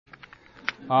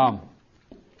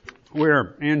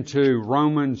We're into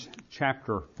Romans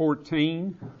chapter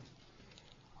 14.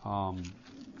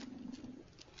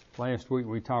 Last week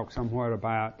we talked somewhat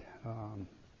about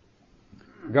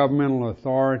governmental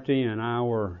authority and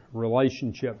our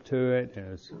relationship to it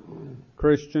as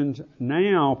Christians.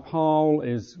 Now Paul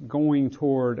is going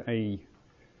toward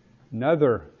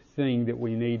another thing that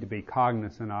we need to be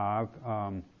cognizant of,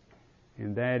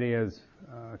 and that is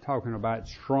talking about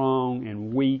strong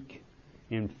and weak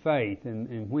in faith.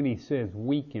 And when he says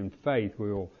weak in faith,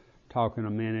 we'll talk in a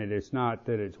minute, it's not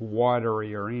that it's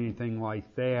watery or anything like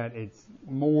that. It's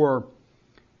more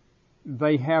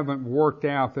they haven't worked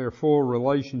out their full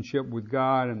relationship with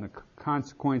God and the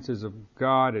consequences of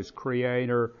God as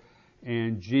Creator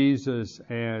and Jesus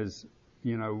as,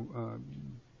 the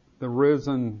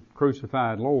risen,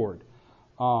 crucified Lord.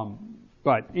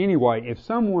 But anyway, if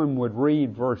someone would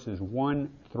read verses 1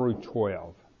 through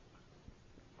 12.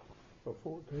 So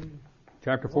 14.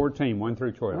 Chapter 14, 1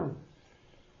 through 12.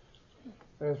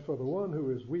 As for the one who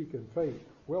is weak in faith,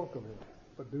 welcome him,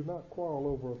 but do not quarrel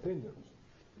over opinions.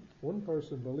 One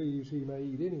person believes he may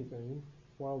eat anything,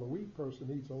 while the weak person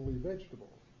eats only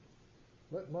vegetables.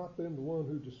 Let not then the one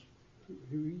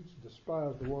who eats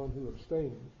despise the one who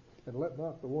abstains, and let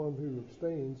not the one who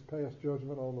abstains pass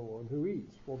judgment on the one who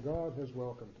eats, for God has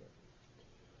welcomed him.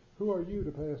 Who are you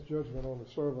to pass judgment on the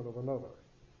servant of another?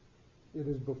 It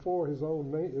is before his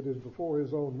own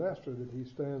master that he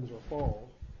stands or falls,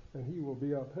 and he will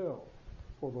be upheld,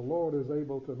 for the Lord is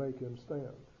able to make him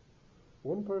stand.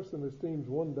 One person esteems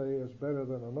one day as better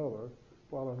than another,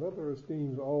 while another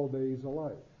esteems all days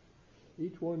alike.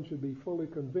 Each one should be fully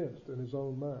convinced in his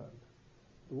own mind.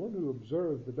 The one who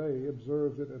observes the day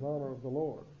observes it in honor of the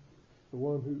Lord. The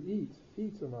one who eats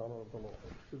in honor of the Lord,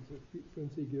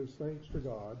 since he gives thanks to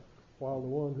God, while the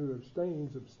one who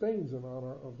abstains in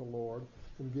honor of the Lord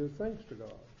and gives thanks to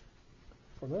God.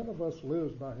 For none of us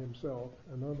lives by himself,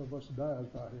 and none of us dies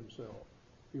by himself.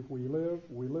 If we live,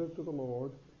 we live to the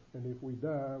Lord, and if we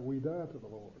die, we die to the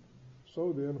Lord.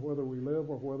 So then, whether we live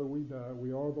or whether we die,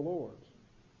 we are the Lord's.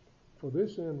 For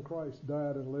this end Christ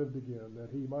died and lived again,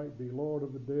 that he might be Lord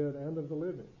of the dead and of the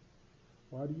living.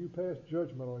 Why do you pass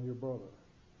judgment on your brother?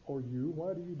 Or you,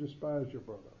 why do you despise your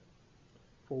brother?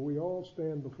 For we all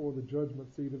stand before the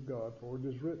judgment seat of God, for it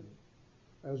is written,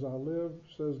 As I live,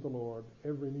 says the Lord,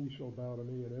 every knee shall bow to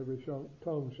me, and every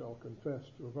tongue shall confess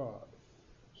to God.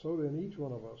 So then each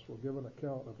one of us will give an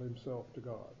account of himself to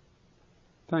God.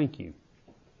 Thank you.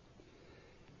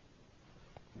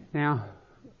 Now,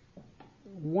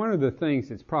 one of the things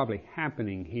that's probably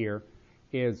happening here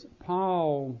is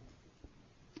Paul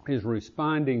is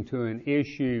responding to an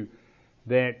issue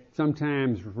that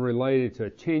sometimes related to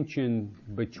tension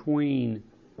between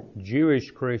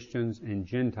Jewish Christians and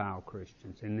Gentile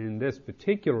Christians. And in this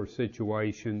particular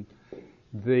situation,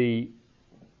 the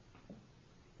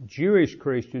Jewish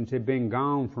Christians had been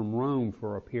gone from Rome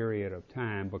for a period of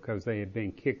time because they had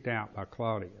been kicked out by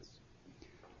Claudius.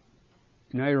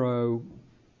 Nero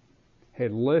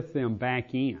had let them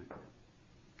back in,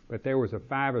 but there was a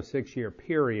 5 or 6 year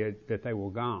period that they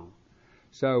were gone.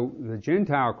 So the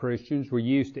Gentile Christians were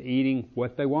used to eating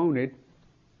what they wanted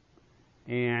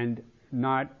and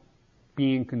not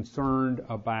being concerned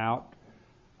about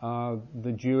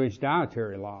the Jewish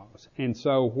dietary laws. And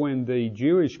so when the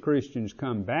Jewish Christians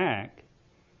come back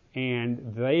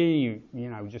and they,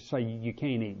 just say you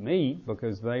can't eat meat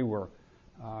because they were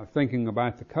thinking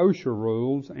about the kosher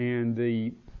rules, and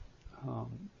the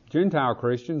Gentile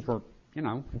Christians were,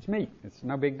 it's meat. It's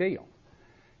no big deal.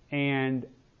 And,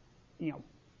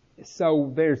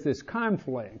 so there's this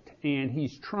conflict, and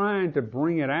he's trying to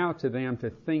bring it out to them to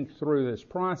think through this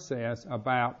process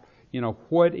about,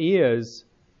 what is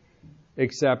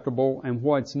acceptable and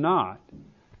what's not.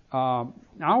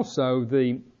 Also,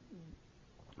 the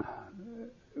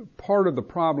part of the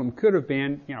problem could have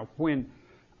been, when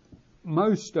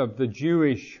most of the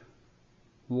Jewish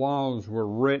laws were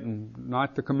written,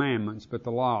 not the commandments, but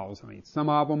the laws. Some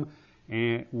of them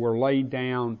were laid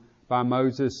down by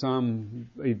Moses, some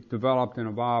developed and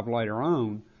evolved later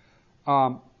on.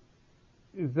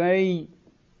 They,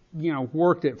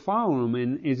 worked at following them,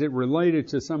 and as it related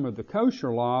to some of the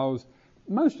kosher laws,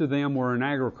 most of them were an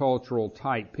agricultural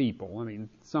type people.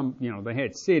 Some, they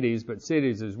had cities, but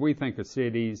cities as we think of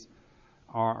cities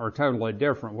are totally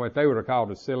different. What they would have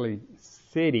called a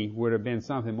city would have been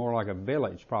something more like a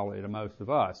village probably to most of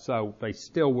us. So they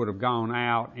still would have gone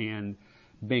out and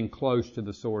been close to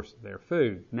the source of their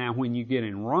food. Now when you get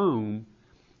in Rome,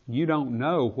 you don't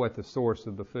know what the source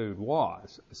of the food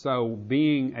was. So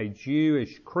being a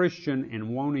Jewish Christian and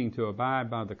wanting to abide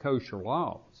by the kosher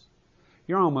laws,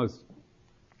 you're almost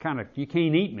you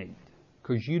can't eat meat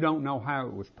because you don't know how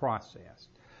it was processed.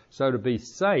 So to be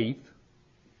safe,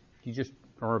 you just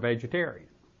are a vegetarian.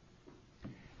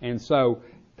 And so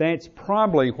that's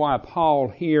probably why Paul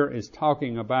here is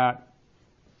talking about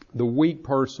the weak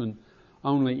person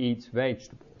only eats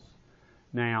vegetables.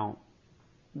 Now,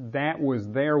 that was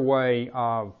their way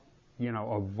of,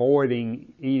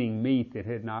 avoiding eating meat that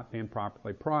had not been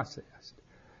properly processed.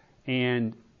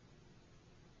 And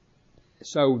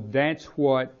so that's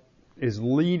what is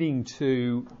leading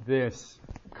to this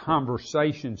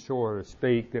conversation, so to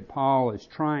speak, that Paul is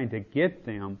trying to get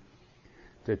them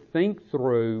to think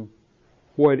through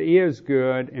what is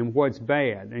good and what's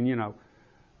bad. And,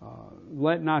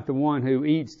 let not the one who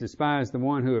eats despise the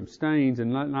one who abstains,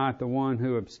 and let not the one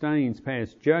who abstains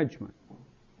pass judgment.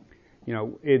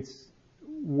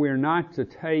 We're not to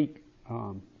take,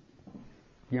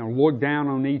 look down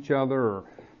on each other or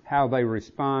how they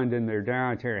respond in their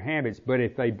dietary habits, but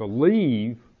if they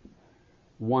believe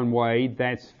one way,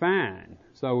 that's fine.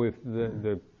 So if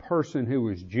the person who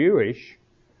is Jewish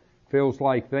feels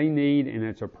like they need and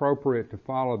it's appropriate to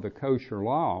follow the kosher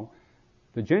law,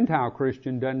 the Gentile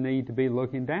Christian doesn't need to be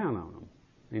looking down on them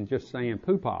and just saying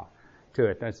poo-pah to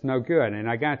it. That's no good. And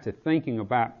I got to thinking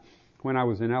about when I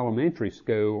was in elementary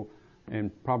school,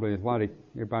 and probably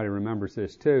everybody remembers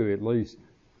this too, at least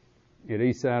at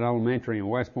Eastside Elementary in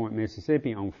West Point,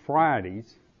 Mississippi, on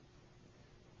Fridays,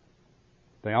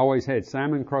 they always had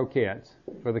salmon croquettes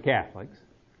for the Catholics,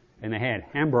 and they had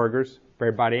hamburgers for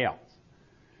everybody else.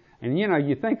 And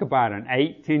you think about an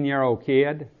 8-10-year-old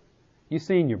kid, you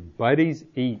seen your buddies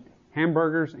eat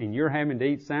hamburgers and you're having to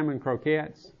eat salmon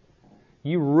croquettes,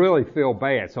 you really feel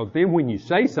bad. So then when you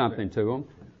say something to them,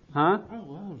 huh? I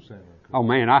love salmon croquettes. Oh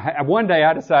man, one day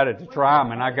I decided to try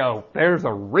them and I go, there's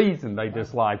a reason they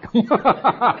dislike them.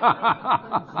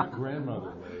 My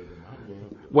grandmother made them. I love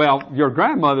them. Well, your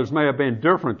grandmother's may have been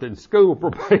different than school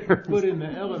prepared. But in the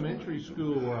elementary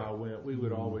school where I went, we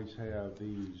would always have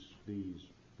these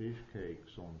fish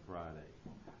cakes on Friday.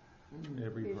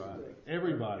 Every Friday.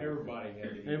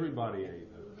 Everybody ate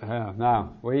them.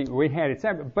 No, we had it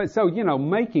separate. But so,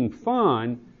 making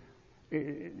fun,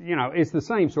 it's the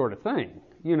same sort of thing.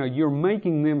 You're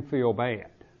making them feel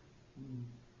bad.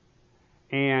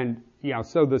 And,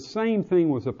 so the same thing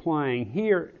was applying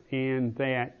here in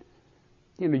that,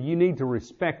 you need to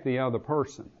respect the other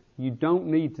person. You don't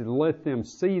need to let them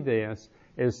see this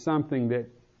as something that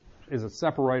is a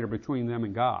separator between them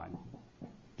and God.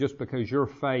 Just because your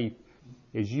faith,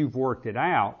 as you've worked it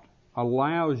out,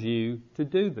 allows you to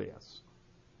do this.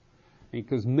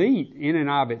 Because meat, in and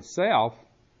of itself,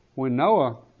 when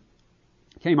Noah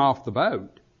came off the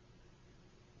boat,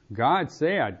 God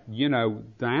said, the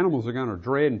animals are going to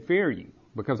dread and fear you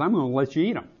because I'm going to let you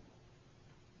eat them.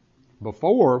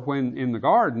 Before, when in the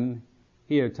garden,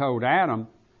 he had told Adam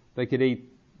they could eat,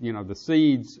 the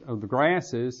seeds of the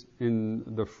grasses and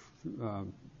the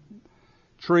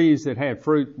trees that had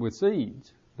fruit with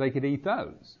seeds. They could eat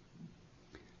those.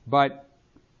 But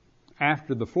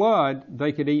after the flood,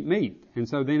 they could eat meat. And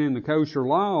so then in the kosher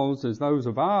laws, as those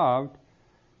evolved,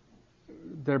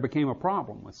 there became a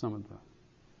problem with some of the...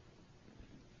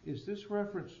 Is this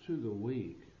reference to the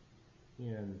weak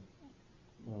in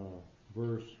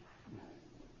verse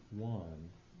 1?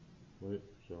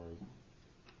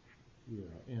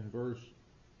 In verse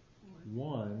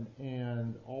 1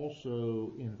 and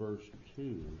also in verse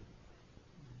 2,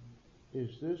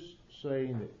 is this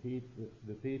saying that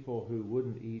the people who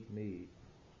wouldn't eat meat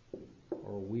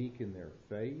are weak in their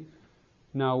faith?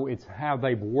 No, it's how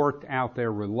they've worked out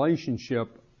their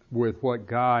relationship with what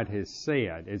God has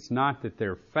said. It's not that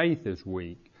their faith is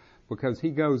weak, because he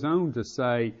goes on to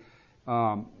say,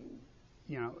 over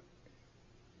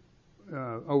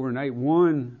in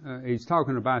 8:1, he's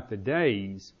talking about the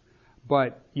days,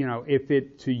 but, if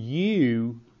it to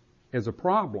you is a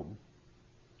problem,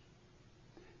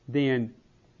 then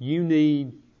you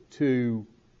need to,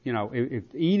 if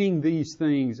eating these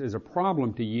things is a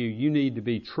problem to you, you need to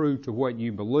be true to what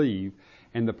you believe.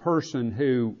 And the person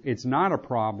who it's not a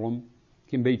problem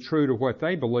can be true to what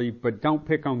they believe, but don't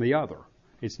pick on the other.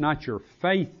 It's not your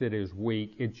faith that is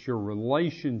weak, it's your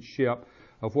relationship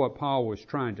of what Paul was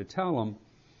trying to tell them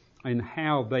and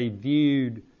how they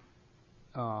viewed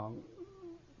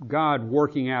God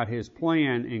working out his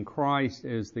plan in Christ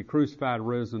as the crucified,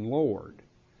 risen Lord.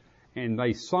 And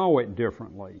they saw it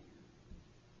differently.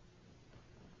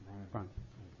 Right.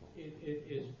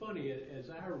 It's funny, as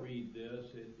I read this,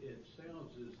 it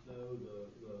sounds as though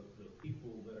the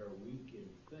people that are weak in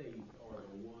faith are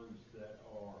the ones that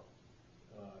are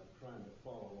trying to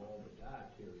follow all the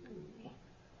dietary rules,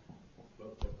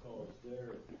 but because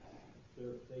they're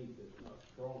their faith is not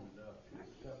strong enough to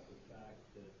accept the fact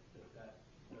that that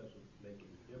doesn't make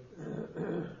any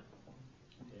difference.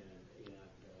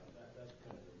 That's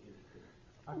kind of an interesting.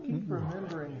 I keep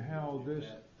remembering how this.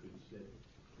 That could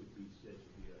be said to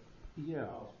be a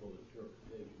possible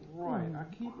interpretation. Right. I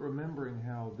keep remembering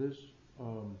how this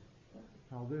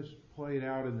played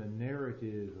out in the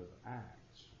narrative of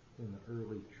Acts in the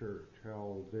early church.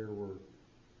 How there were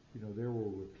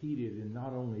repeated, and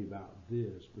not only about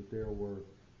this, but there were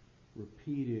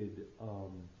repeated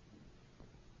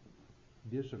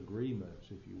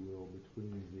disagreements, if you will,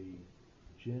 between the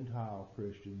Gentile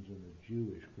Christians and the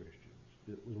Jewish Christians.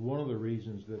 It was one of the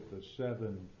reasons that the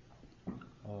 7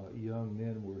 young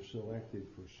men were selected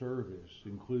for service,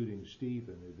 including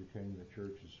Stephen, who became the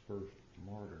church's first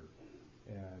martyr.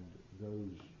 And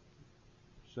those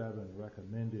 7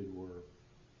 recommended were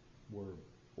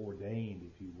ordained,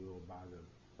 if you will,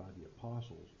 by the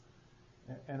apostles.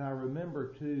 And I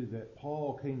remember too that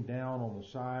Paul came down on the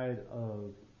side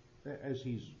of, as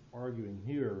he's arguing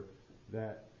here,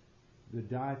 that the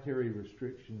dietary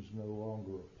restrictions no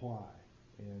longer apply.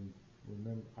 And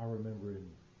I remember in,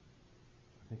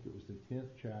 I think it was the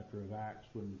 10th chapter of Acts,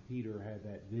 when Peter had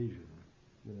that vision,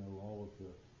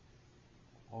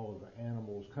 all of the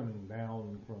animals coming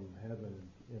down from heaven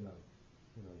in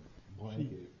a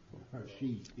blanket, a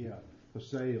sheet, a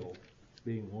sail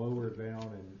being lowered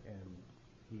down, and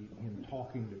him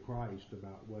talking to Christ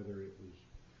about whether it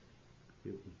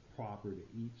was proper to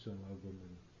eat some of them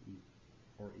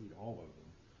or eat all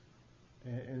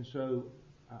of them. And so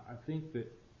I think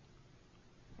that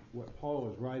what Paul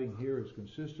is writing here is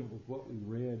consistent with what we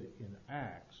read in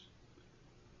Acts,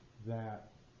 that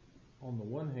on the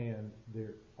one hand,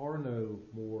 there are no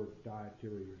more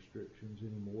dietary restrictions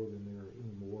any more than there are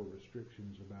any more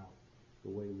restrictions about the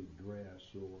way we dress,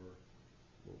 or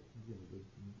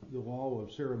the law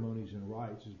of ceremonies and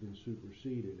rites has been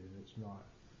superseded and it's not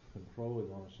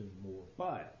controlling on us anymore.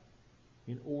 But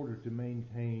in order to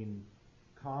maintain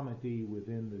comity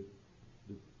within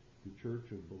the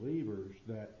church of believers,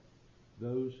 that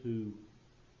those who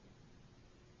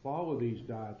follow these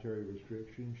dietary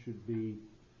restrictions should be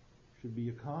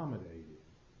accommodated,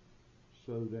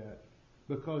 so that,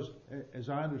 because as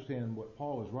I understand what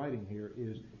Paul is writing here,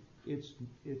 is it's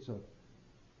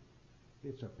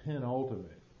a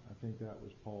penultimate. I think that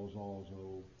was Paul Zoll's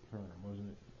old term, wasn't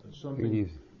it? Something,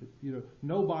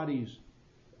 nobody's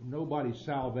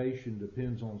salvation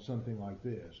depends on something like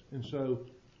this. And so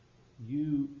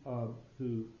you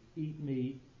who eat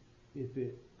meat, if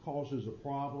it causes a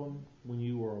problem when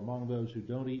you are among those who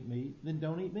don't eat meat, then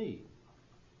don't eat meat.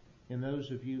 And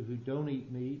those of you who don't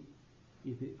eat meat,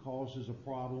 if it causes a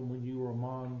problem when you are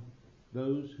among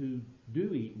those who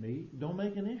do eat meat, don't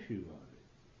make an issue of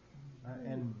it.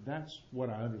 And that's what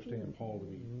I understand Paul to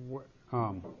be.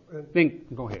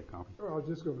 Go ahead, Coffee. I was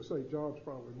just going to say, John's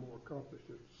probably more accomplished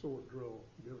at sword drill,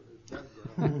 given his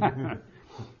background.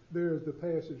 There's the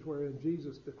passage wherein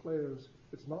Jesus declares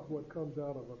it's not what comes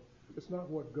out of it's not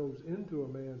what goes into a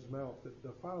man's mouth that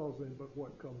defiles him, but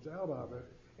what comes out of it.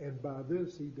 And by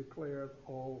this he declared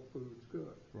all foods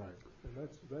good. Right. And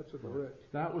that's a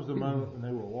direct. That was the moment when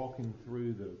they were walking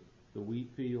through the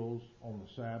wheat fields on the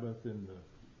Sabbath, and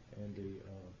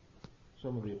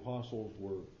some of the apostles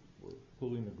were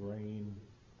pulling the grain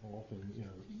off and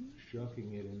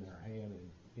shucking it in their hand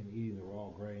and eating the raw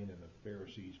grain, and the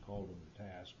Pharisees called them to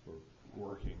task for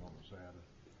working on the Sabbath.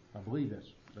 I believe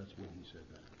that's when he said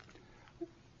that.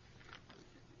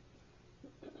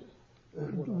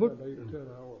 When I have 8 or 10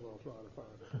 hours, I'll try to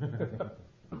find it.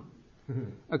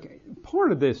 Okay,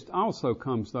 part of this also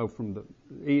comes, though, from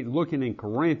looking in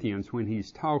Corinthians when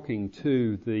he's talking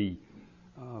to the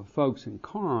folks in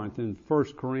Corinth in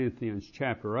 1 Corinthians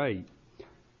chapter 8.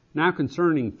 Now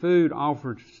concerning food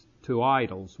offered to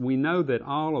idols, we know that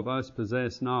all of us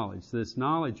possess knowledge. This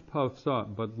knowledge puffs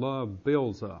up, but love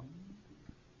builds up.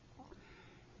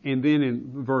 And then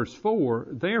in verse 4,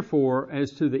 therefore,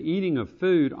 as to the eating of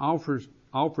food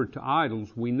offered to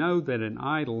idols, we know that an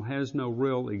idol has no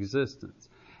real existence,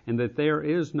 and that there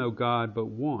is no God but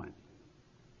one.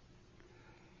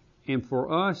 And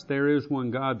for us there is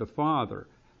one God the Father,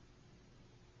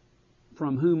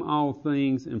 from whom all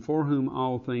things and for whom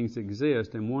all things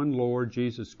exist, and one Lord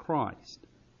Jesus Christ,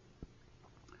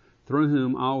 through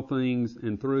whom all things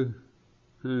and through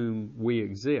whom we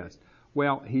exist.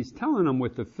 Well, he's telling them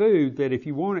with the food that if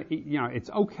you want to eat, it's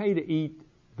okay to eat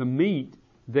the meat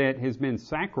that has been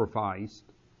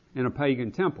sacrificed in a pagan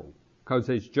temple, because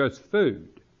it's just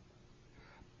food.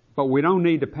 But we don't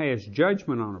need to pass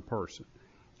judgment on a person.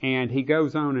 And he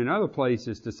goes on in other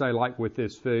places to say, like with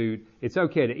this food, it's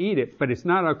okay to eat it, but it's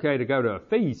not okay to go to a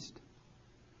feast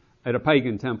at a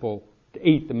pagan temple to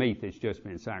eat the meat that's just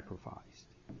been sacrificed.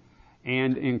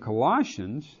 And in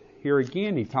Colossians, here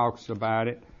again he talks about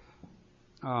it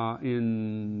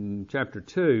in chapter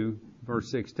 2, verse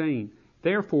 16.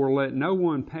 Therefore let no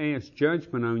one pass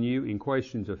judgment on you in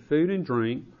questions of food and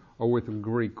drink, or with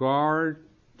regard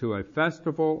to a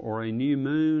festival or a new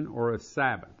moon or a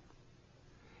Sabbath.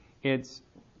 It's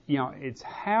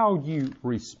how you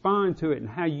respond to it and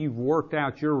how you've worked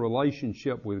out your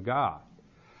relationship with God.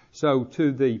 So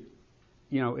to the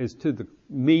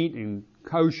meat and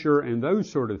kosher and those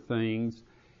sort of things,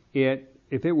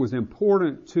 if it was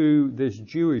important to this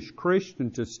Jewish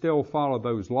Christian to still follow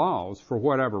those laws for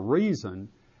whatever reason,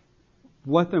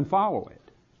 let them follow it.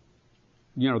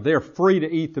 They're free to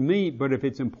eat the meat, but if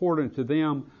it's important to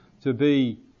them to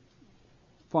be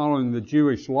following the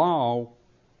Jewish law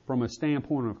from a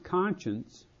standpoint of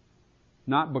conscience,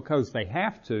 not because they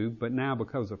have to, but now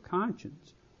because of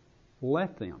conscience,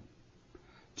 let them.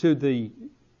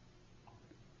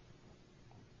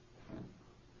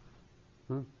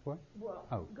 What?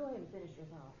 Well, go ahead and finish your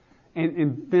thought.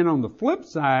 And then on the flip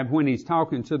side, when he's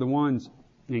talking to the ones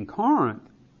in Corinth,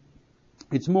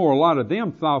 it's more a lot of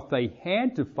them thought they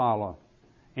had to follow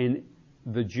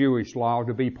the Jewish law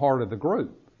to be part of the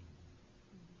group.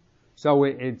 So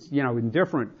it's, in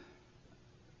different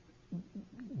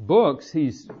books,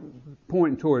 he's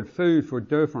pointing toward food for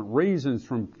different reasons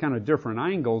from kind of different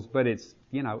angles, but it's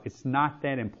not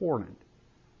that important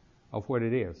of what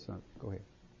it is. So go ahead.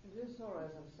 Just sort of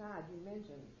as an aside, you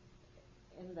mentioned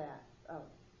in that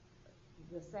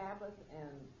the Sabbath and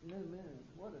new moons.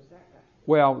 What is that got?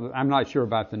 Well, I'm not sure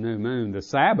about the new moon. The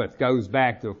Sabbath goes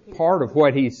back to part of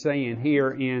what he's saying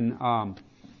here in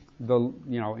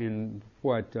in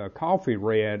what Coffee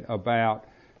read about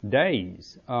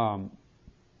days.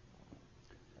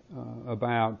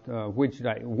 About which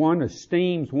day. One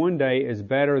esteems one day as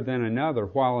better than another,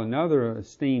 while another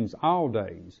esteems all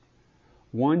days.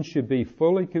 One should be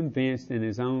fully convinced in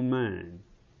his own mind.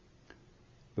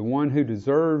 The one who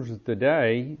deserves the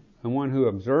day, and one who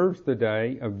observes the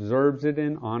day, observes it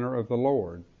in honor of the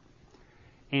Lord.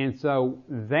 And so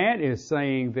that is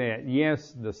saying that,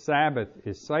 yes, the Sabbath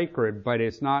is sacred, but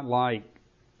it's not like,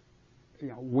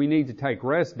 we need to take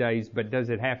rest days, but does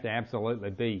it have to absolutely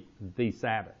be the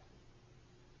Sabbath?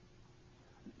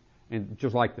 And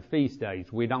just like the feast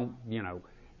days, we don't,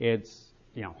 it's,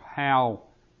 how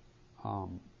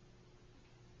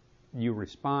you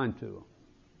respond to them.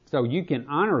 So you can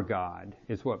honor God,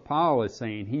 is what Paul is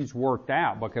saying. He's worked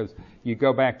out, because you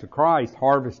go back to Christ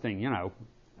harvesting,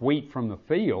 wheat from the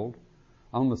field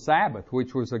on the Sabbath,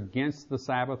 which was against the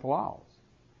Sabbath laws.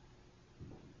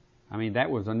 I mean, that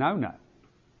was a no-no.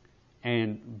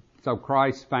 And so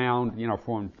Christ found,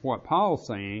 from what Paul's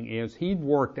saying, is he'd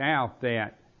worked out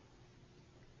that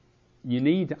you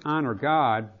need to honor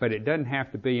God, but it doesn't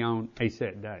have to be on a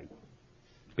set day,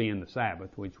 being the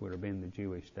Sabbath, which would have been the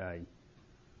Jewish day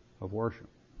of worship.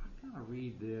 I kind of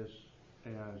read this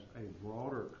as a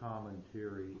broader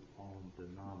commentary on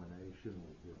denominational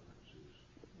differences.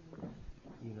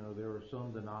 There are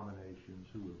some denominations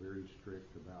who are very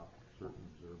strict about certain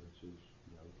observances.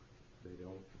 They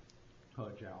don't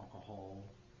touch alcohol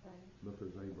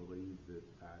because they believe that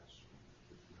that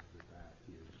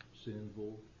is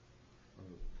sinful.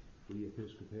 We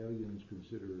Episcopalians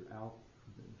consider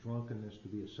drunkenness to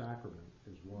be a sacrament,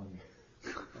 as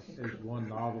one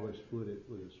novelist put it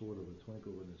with a sort of a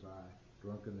twinkle in his eye.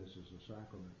 Drunkenness is a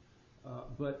sacrament.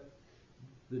 But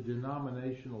the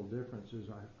denominational differences,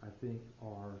 I think,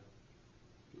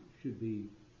 should be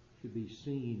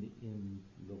seen in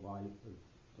the light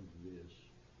of this,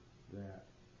 that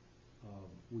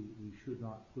we should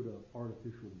not put up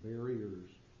artificial barriers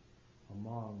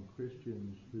among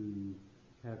Christians who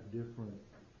have different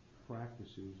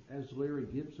practices. As Larry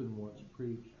Gibson once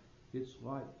preached, it's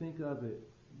like, think of it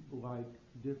like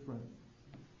different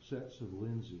sets of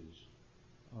lenses.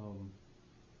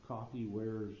 Coffee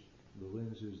wears the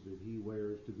lenses that he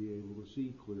wears to be able to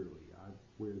see clearly. I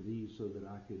wear these so that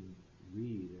I can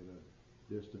read at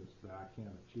a distance that I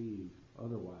can't achieve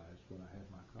otherwise when I have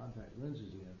my contact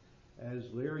lenses in. As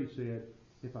Larry said,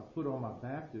 if I put on my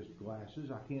Baptist glasses,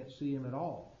 I can't see him at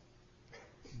all.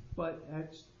 But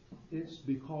it's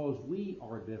because we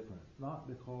are different, not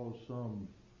because some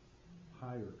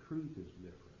higher truth is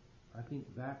different. I think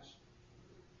that's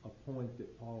a point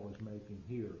that Paul is making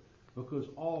here. Because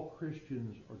all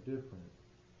Christians are different,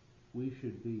 we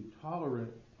should be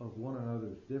tolerant of one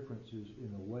another's differences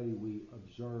in the way we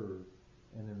observe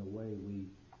and in the way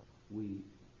we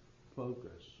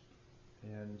focus.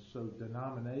 And so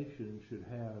denominations should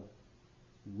have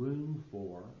room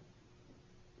for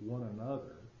one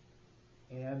another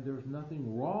And there's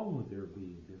nothing wrong with there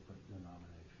being different denominations.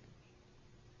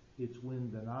 It's when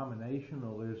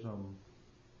denominationalism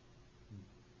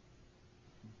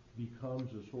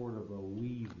becomes a sort of a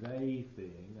we-they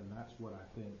thing, and that's what I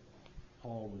think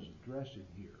Paul was addressing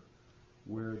here,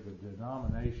 where the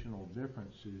denominational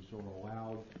differences are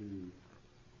allowed to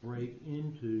break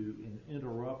into and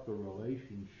interrupt the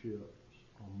relationships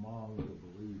among the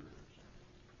believers.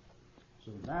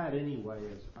 So that, anyway,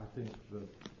 is, I think,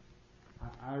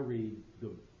 I read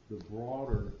the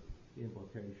broader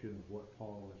implication of what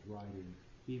Paul is writing,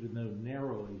 even though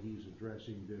narrowly he's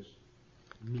addressing this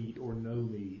meat or no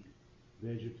meat,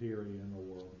 vegetarian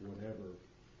or whatever,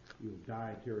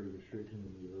 dietary restriction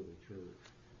in the early church.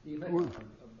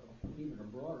 Even a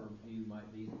broader view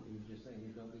might be he's just saying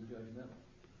you don't be judgmental.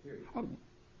 Period.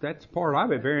 That's part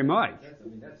of it very much.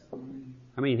 That's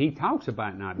I mean, he talks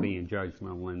about not being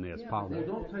judgmental in this, Yeah, Paul. Well,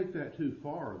 don't take that too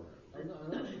far, though.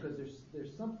 No, because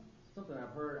there's something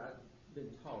I've heard, I've been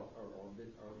taught or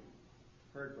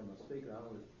heard from a speaker. I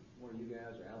don't know if it's one of you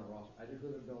guys or Alan Ross. I just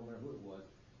really don't remember who it was.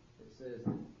 It says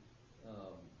that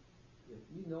if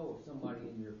you know of somebody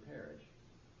in your parish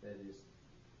that is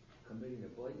committing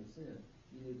a blatant sin,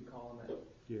 you need to call them out.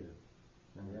 Yeah.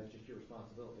 I mean, that's just your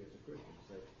responsibility as a Christian to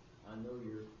say, I know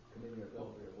you're committing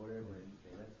adultery or whatever, and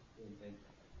that's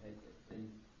and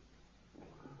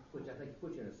which I think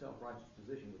puts you in a self-righteous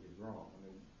position, which is wrong. I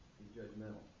mean, be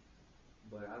judgmental.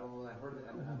 But I don't know. I heard that.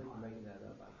 I think you're making that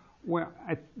up. Well,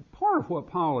 part of what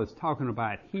Paul is talking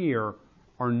about here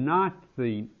are not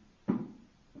the.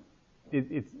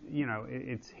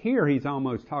 It's here he's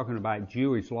almost talking about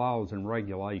Jewish laws and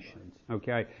regulations,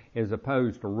 okay, as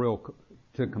opposed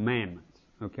to commandments,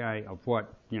 okay, of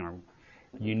what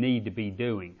you need to be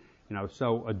doing.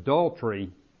 So adultery,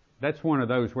 that's one of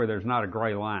those where there's not a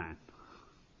gray line.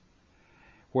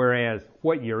 Whereas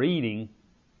what you're eating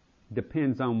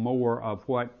depends on more of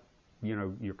what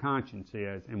your conscience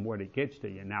is and what it gets to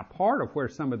you. Now, part of where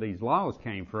some of these laws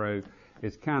came through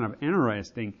is kind of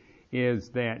interesting, is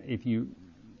that if you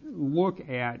look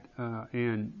at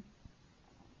in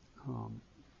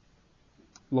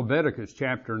Leviticus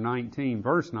chapter 19,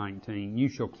 verse 19, you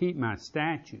shall keep my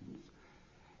statutes,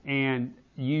 and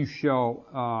you shall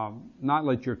not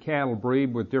let your cattle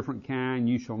breed with different kind.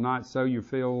 You shall not sow your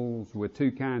fields with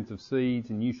two kinds of seeds,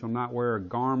 and you shall not wear a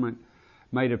garment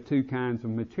made of two kinds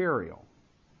of material.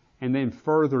 And then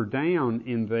further down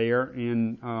in there,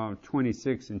 in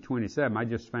 26 and 27, I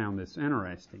just found this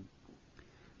interesting.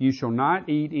 You shall not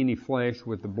eat any flesh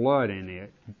with the blood in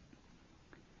it,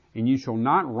 and you shall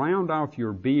not round off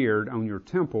your beard on your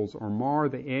temples or mar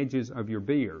the edges of your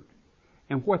beard.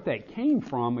 And what that came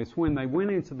from is when they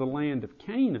went into the land of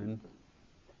Canaan,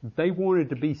 they wanted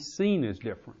to be seen as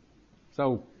different.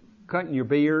 So cutting your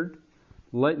beard,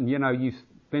 letting, you've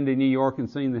been to New York and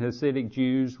seen the Hasidic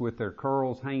Jews with their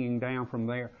curls hanging down from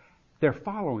there. They're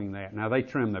following that. Now they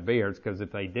trim their beards, because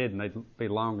if they didn't, they'd be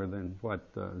longer than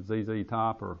ZZ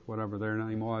Top or whatever their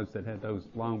name was that had those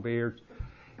long beards.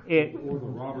 Or the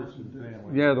Robertson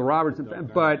family. Yeah, the Robertson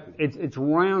family. But it's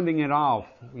rounding it off,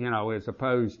 as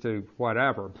opposed to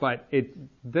whatever. But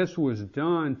this was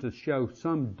done to show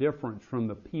some difference from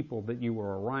the people that you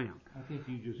were around. I think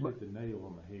you just hit the nail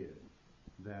on the head,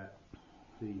 that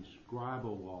the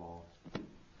scribal law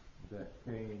that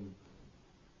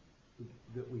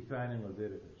we find in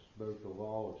Leviticus, both the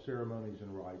law of ceremonies and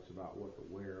rites about what to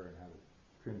wear and how to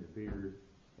trim the beard,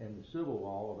 and the civil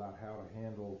law about how to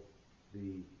handle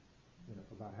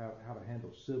how to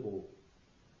handle civil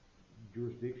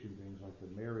jurisdiction things like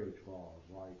the marriage laws,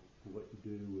 like what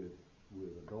you do with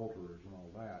adulterers and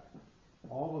all that.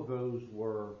 All of those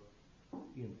were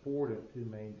important to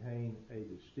maintain a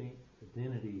distinct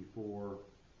identity for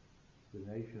the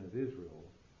nation of Israel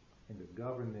and to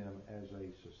govern them as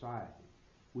a society,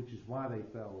 which is why they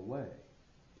fell away.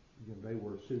 They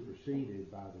were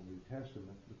superseded by the New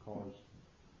Testament because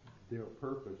their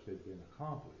purpose had been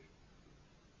accomplished.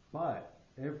 But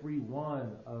every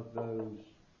one of those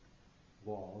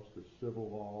laws, the civil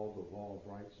law, the law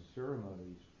of rites and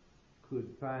ceremonies, could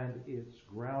find its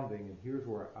grounding, and here's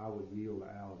where I would yield to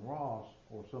Alan Ross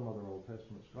or some other Old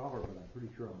Testament scholar, but I'm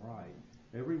pretty sure I'm right.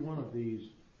 Every one of these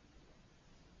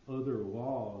other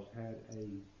laws had a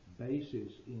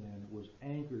basis in, was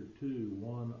anchored to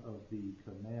one of the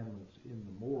commandments in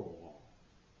the moral law.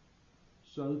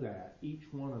 So that each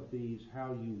one of these,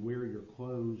 how you wear your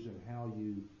clothes and how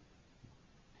you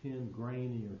tend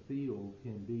grain in your field,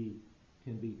 can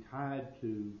be tied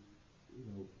to,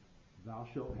 thou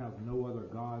shalt have no other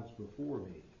gods before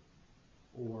me,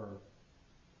 or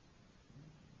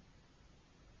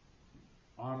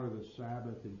honor the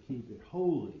Sabbath and keep it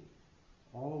holy,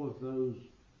 all of those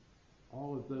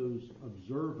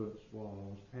observance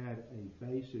laws had a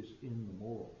basis in the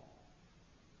moral law,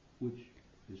 which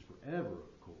is forever,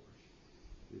 of course.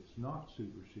 It's not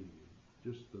superseded.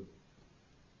 Just the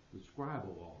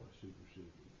scribal law is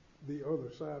superseded. The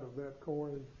other side of that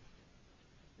coin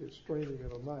is straining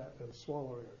at a gnat and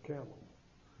swallowing a camel.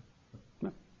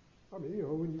 I mean, you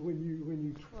know, when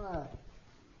you try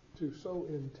to so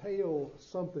entail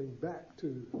something back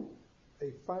to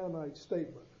a finite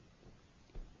statement,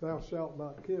 thou shalt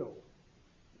not kill.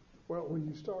 Well, when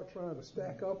you start trying to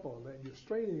stack up on that, you're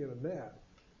straining at a gnat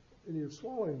and you're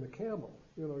swallowing the camel.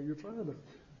 You know, you're trying to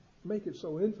make it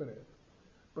so infinite.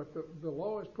 But the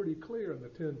law is pretty clear in the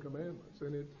Ten Commandments,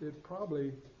 and it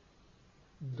probably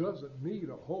doesn't need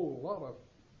a whole lot of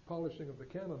polishing of the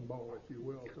cannonball, if you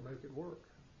will, to make it work.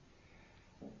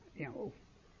 You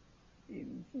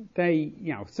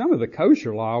know, some of the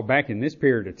kosher law back in this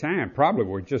period of time probably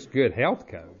were just good health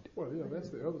code. Well, yeah, that's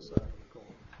the other side of the coin.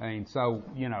 And so,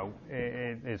 you know,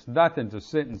 it's nothing to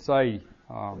sit and say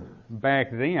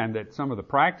back then that some of the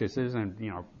practices, and,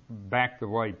 you know, back the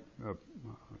way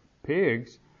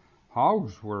pigs,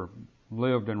 hogs were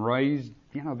lived and raised,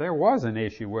 you know, there was an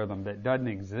issue with them that doesn't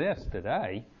exist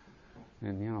today.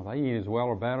 And, you know, they eat as well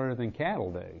or better than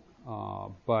cattle do.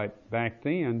 But back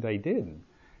then they didn't.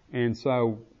 And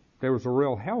so there was a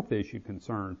real health issue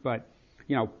concerned. But,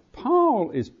 you know,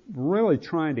 Paul is really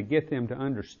trying to get them to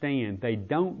understand they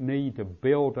don't need to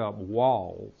build up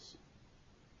walls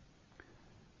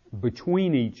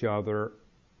between each other.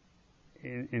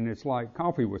 And it's like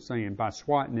Coffee was saying, by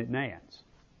swatting at gnats.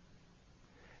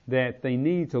 That they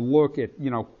need to look at, you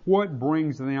know, what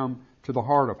brings them to the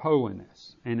heart of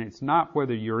holiness. And it's not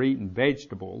whether you're eating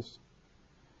vegetables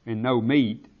and no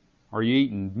meat, or you're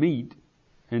eating meat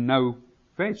and no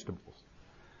vegetables.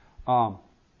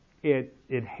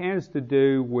 It has to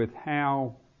do with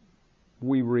how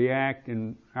we react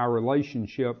in our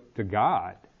relationship to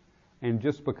God. And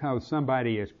just because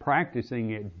somebody is practicing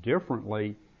it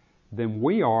differently than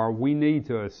we are, we need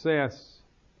to assess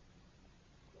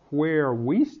where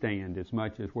we stand as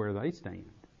much as where they stand.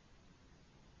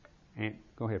 And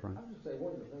go ahead, Brian. I was going to say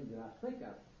one of the things that I think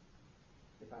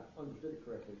if I've understood it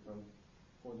correctly from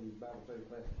one of these Bible study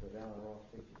classes that Alan Ross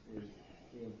teaches, is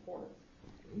the importance.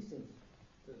 He seems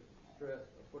to stress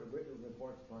or put a great deal of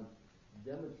importance upon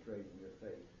demonstrating your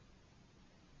faith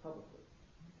publicly.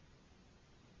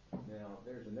 Now,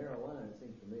 there's a narrow line, it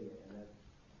seems to me, and I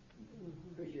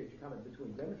appreciate your comment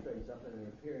between demonstrating something and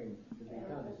appearing to be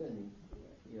condescending,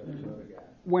 you know, to another guy.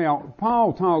 Well,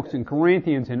 Paul talks in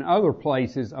Corinthians and other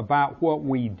places about what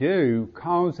we do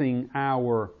causing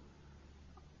our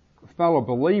fellow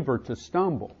believer to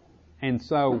stumble. And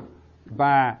so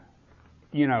by,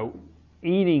 you know,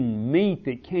 eating meat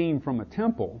that came from a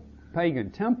temple,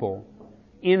 pagan temple,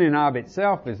 in and of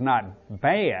itself is not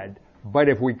bad, but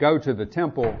if we go to the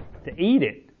temple to eat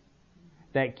it,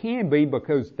 that can be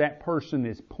because that person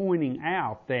is pointing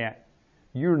out that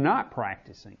you're not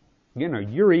practicing. You know,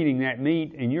 you're eating that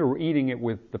meat and you're eating it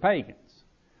with the pagans.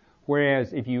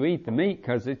 Whereas if you eat the meat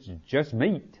because it's just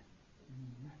meat,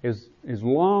 as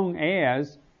long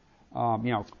as,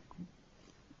 you know,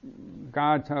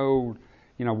 God told,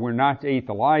 you know, we're not to eat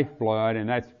the lifeblood, and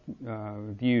that's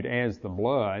viewed as the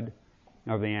blood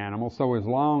of the animal. So as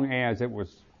long as it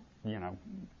was, you know,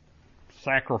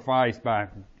 sacrificed by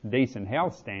decent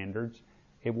health standards,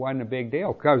 it wasn't a big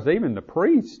deal. Because even the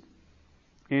priest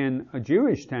in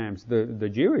Jewish times, the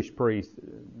Jewish priests,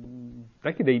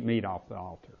 they could eat meat off the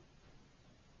altar.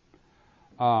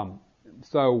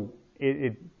 So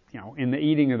it you know, in the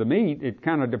eating of the meat, it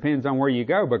kind of depends on where you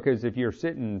go, because if you're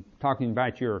sitting talking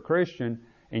about you're a Christian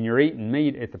and you're eating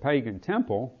meat at the pagan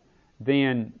temple,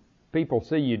 then people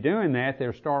see you doing that,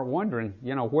 they'll start wondering,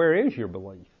 you know, where is your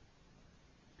belief?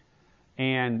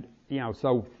 And, you know,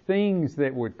 so things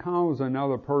that would cause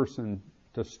another person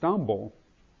to stumble,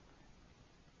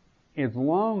 as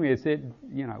long as it,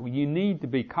 you know, you need to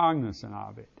be cognizant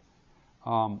of it.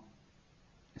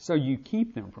 So you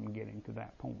keep them from getting to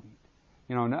that point.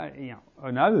 You know,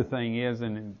 another thing is,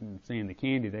 and seeing the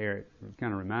candy there, it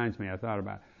kind of reminds me, I thought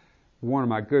about one of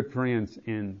my good friends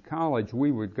in college.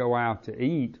 We would go out to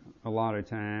eat a lot of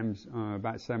times,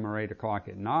 about 7 or 8 o'clock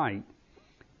at night.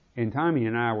 And Tommy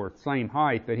and I were the same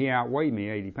height, but he outweighed me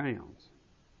 80 pounds.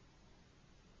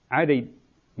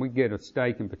 We'd get a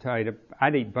steak and potato.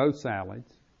 I'd eat both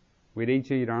salads. We'd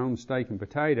each eat our own steak and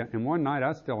potato. And one night I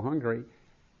was still hungry,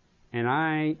 and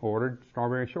I ordered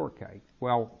strawberry shortcake.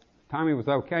 Well, Tommy was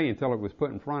okay until it was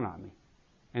put in front of me.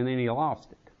 And then he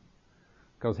lost it.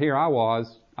 Because here I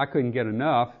was, I couldn't get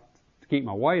enough to keep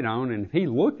my weight on, and if he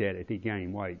looked at it, he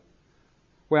gained weight.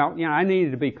 Well, I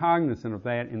needed to be cognizant of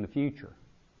that in the future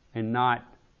and not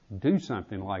do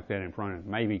something like that in front of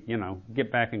them. Maybe,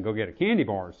 get back and go get a candy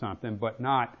bar or something, but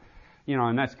not,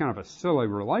 and that's kind of a silly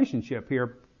relationship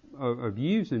here of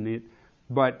using it,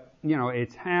 but,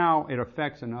 it's how it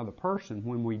affects another person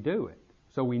when we do it.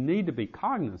 So we need to be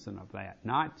cognizant of that,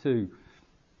 not to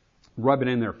rub it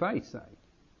in their face, say.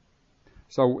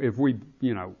 So if we,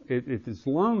 if as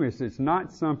long as it's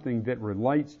not something that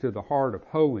relates to the heart of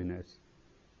holiness,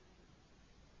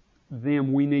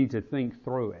 then we need to think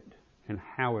through it and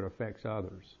how it affects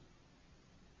others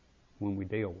when we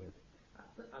deal with it.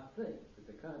 I think that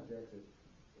the context is,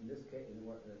 in this case, in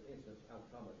what the instance I'm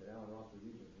talking about that Alan Ross was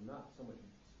using, is not so much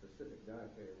specific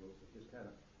dietary rules, but just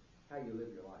kind of how you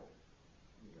live your life.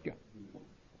 Yeah. Do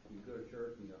you go to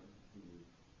church? Do you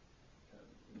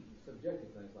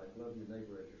subjective things like love your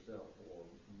neighbor as yourself, or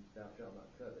thou shalt not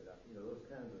covet. Those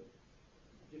kinds of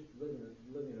just living a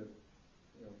going to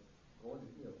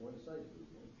Sunday school,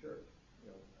 going to church.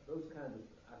 Those kinds of.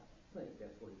 I think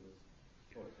that's what he was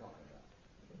sort of talking about,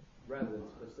 rather than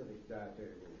specific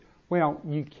dietary rules. Well,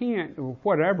 you can't,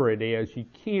 whatever it is, you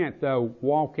can't though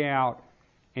walk out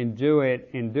and do it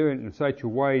in such a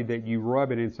way that you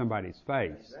rub it in somebody's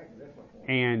face. Exactly, that's my point.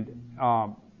 And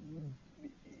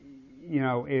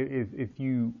if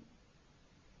you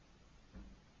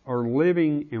are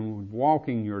living and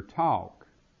walking your talk,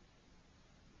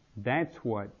 that's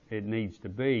what it needs to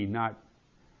be, not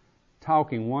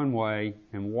talking one way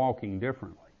and walking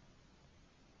differently.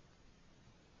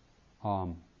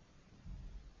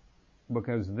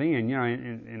 Because then,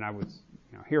 and I was,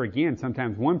 here again,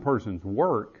 sometimes one person's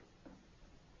work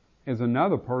is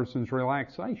another person's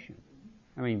relaxation.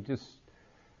 I mean, just,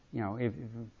 if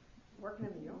Working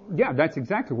in the yard. yeah, that's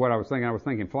exactly what I was thinking. I was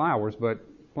thinking flowers, but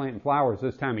planting flowers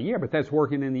this time of year, but that's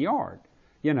working in the yard.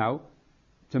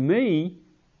 To me,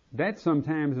 that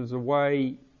sometimes is a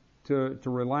way to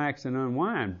relax and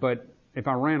unwind. But if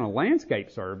I ran a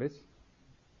landscape service,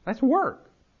 that's work.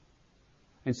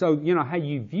 And so, how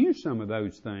you view some of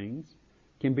those things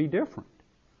can be different.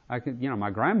 My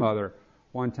grandmother,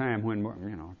 one time when,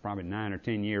 probably 9 or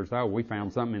 10 years old, we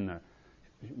found something in the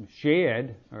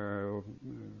shed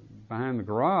behind the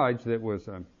garage that was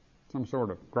some sort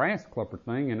of grass clipper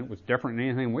thing, and it was different than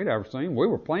anything we'd ever seen. We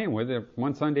were playing with it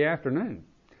one Sunday afternoon.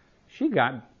 She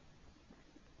got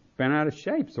bent out of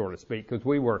shape, so to speak, because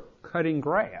we were cutting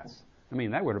grass. I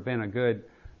mean, that would have been a good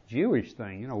Jewish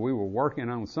thing. We were working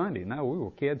on Sunday. No, we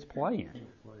were kids playing.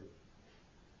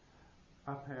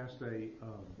 I passed a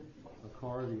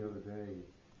car the other day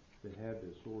that had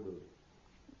this sort of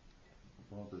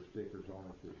bumper stickers on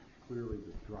it that clearly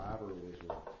the driver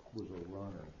was a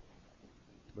runner.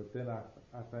 But then I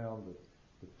found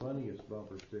the funniest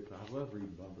bumper sticker. I love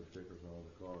reading bumper stickers on all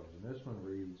the cars, and this one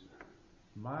reads,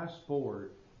 "My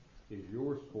sport is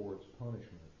your sport's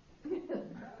punishment."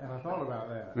 And I thought about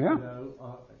that. Yeah.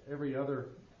 Every other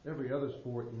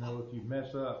sport, if you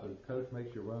mess up, the coach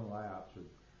makes you run laps or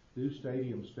do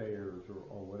stadium stairs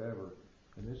or whatever.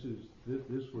 And this was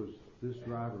this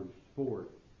driver's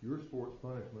sport. Your sport's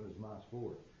punishment is my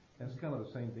sport. And it's kind of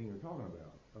the same thing you're talking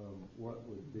about. What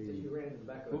would be? Since you ran in the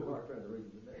back of the car trying to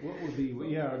read them today. What would be?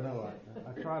 Yeah, no.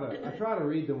 I try to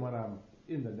read them when I'm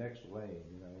in the next lane.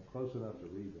 Close enough to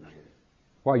read them.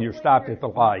 While you're stopped at the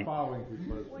light. Following too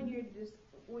close.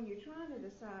 When you're trying to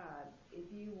decide if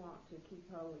you want to keep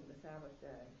holy the Sabbath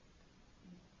day,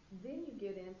 then you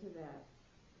get into that,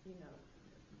 is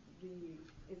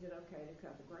it okay to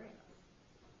cut the grass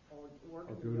or work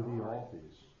Or in go the to the yard?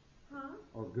 office. Huh?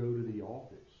 Or go to the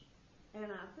office. And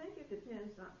I think it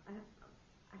depends on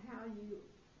how you,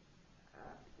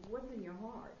 what's in your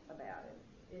heart about it.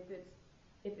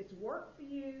 If it's work for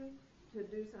you to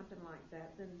do something like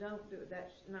that, then don't do it.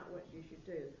 That's not what you should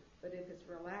do. But if it's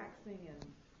relaxing and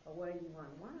a way you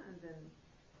unwind, then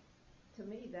to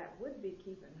me that would be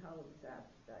keeping holy Sabbath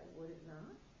day, would it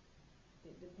not?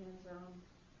 It depends on.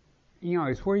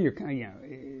 It's where you're,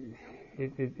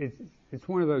 it's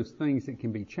one of those things that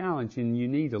can be challenging. You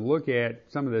need to look at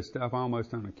some of this stuff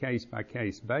almost on a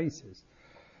case-by-case basis.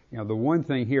 The one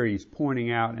thing here he's pointing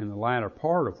out in the latter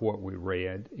part of what we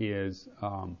read is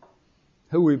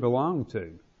who we belong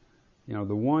to.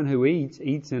 The one who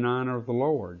eats in honor of the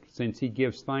Lord, since he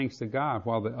gives thanks to God,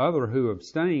 while the other who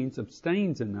abstains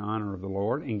in the honor of the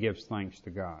Lord and gives thanks to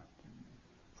God.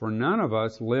 For none of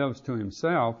us lives to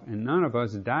himself, and none of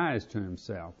us dies to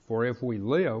himself. For if we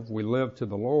live to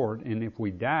the Lord, and if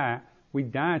we die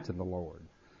to the Lord.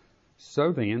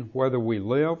 So then, whether we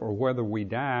live or whether we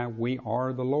die, we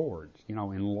are the Lord's. In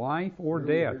life or Where do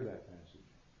we death. hear that passage?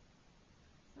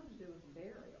 Something to do with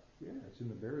burial. Yeah, it's in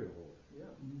the burial order. Yeah.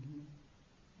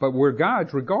 But we're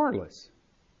God's regardless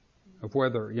of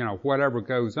whether, whatever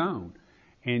goes on.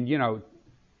 And,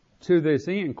 to this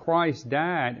end, Christ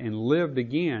died and lived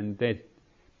again that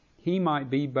He might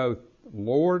be both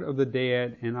Lord of the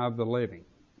dead and of the living.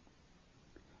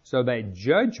 So that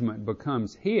judgment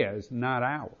becomes His, not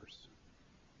ours,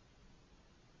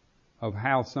 of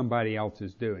how somebody else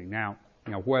is doing. Now,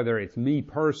 whether it's me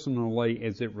personally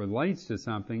as it relates to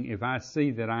something, if I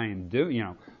see that I am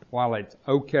doing, while it's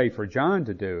okay for John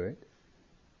to do it,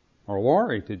 or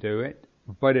Laurie to do it,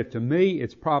 but if to me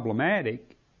it's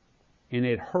problematic and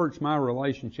it hurts my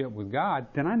relationship with God,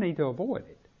 then I need to avoid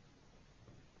it.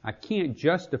 I can't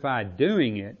justify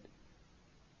doing it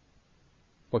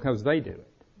because they do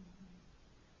it.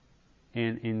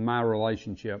 And in my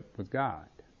relationship with God.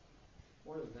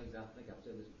 One of the things, I think I've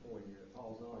said this before here,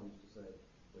 Paul Zahn used to say,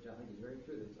 which I think is very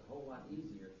true, that it's a whole lot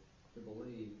easier to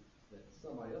believe that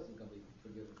somebody else is going to be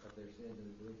forgiven of their sins than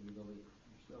to believe you're going to be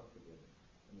yourself forgiven.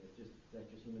 I mean,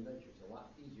 that's just human nature. It's a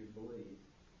lot easier to believe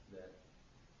that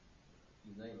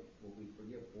you name it will be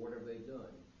forgiven for whatever they've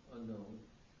done, unknown,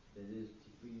 than it is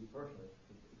for you personally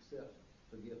to accept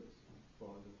forgiveness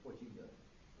for what you've done,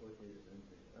 what it is. And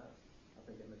I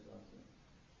think that makes a lot of sense.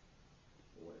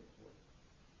 For what it's worth.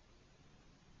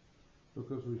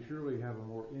 Because we surely have a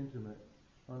more intimate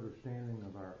understanding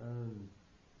of our own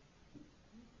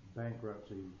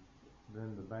bankruptcy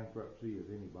than the bankruptcy of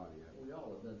anybody else. We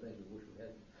all have done things we wish we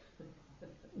hadn't.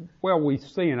 Well, we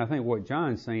see, and I think what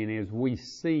John's saying is we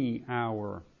see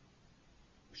our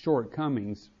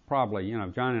shortcomings probably,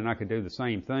 John and I could do the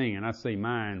same thing, and I see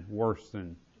mine worse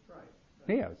than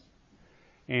his.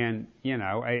 And,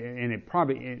 and it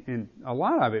probably, and a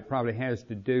lot of it probably has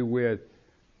to do with,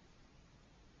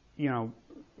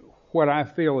 what I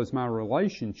feel is my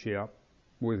relationship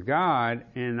with God,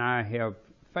 and I have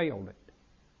failed it.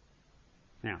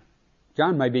 Now,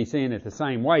 John may be seeing it the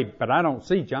same way, but I don't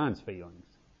see John's feelings.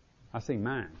 I see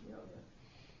mine.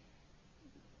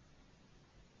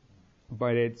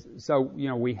 But it's, so,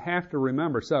 we have to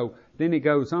remember. So then it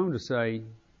goes on to say,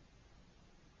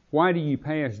 why do you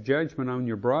pass judgment on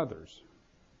your brothers?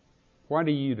 Why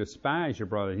do you despise your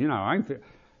brothers?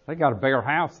 They got a bigger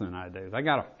house than I do. They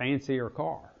got a fancier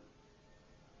car.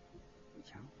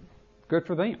 Good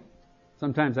for them.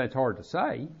 Sometimes that's hard to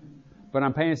say, but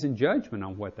I'm passing judgment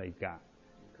on what they've got.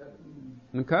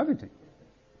 And coveting.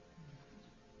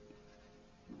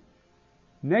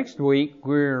 Next week,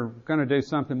 we're going to do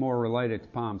something more related to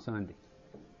Palm Sunday.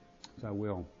 So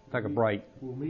we'll take a break. We'll meet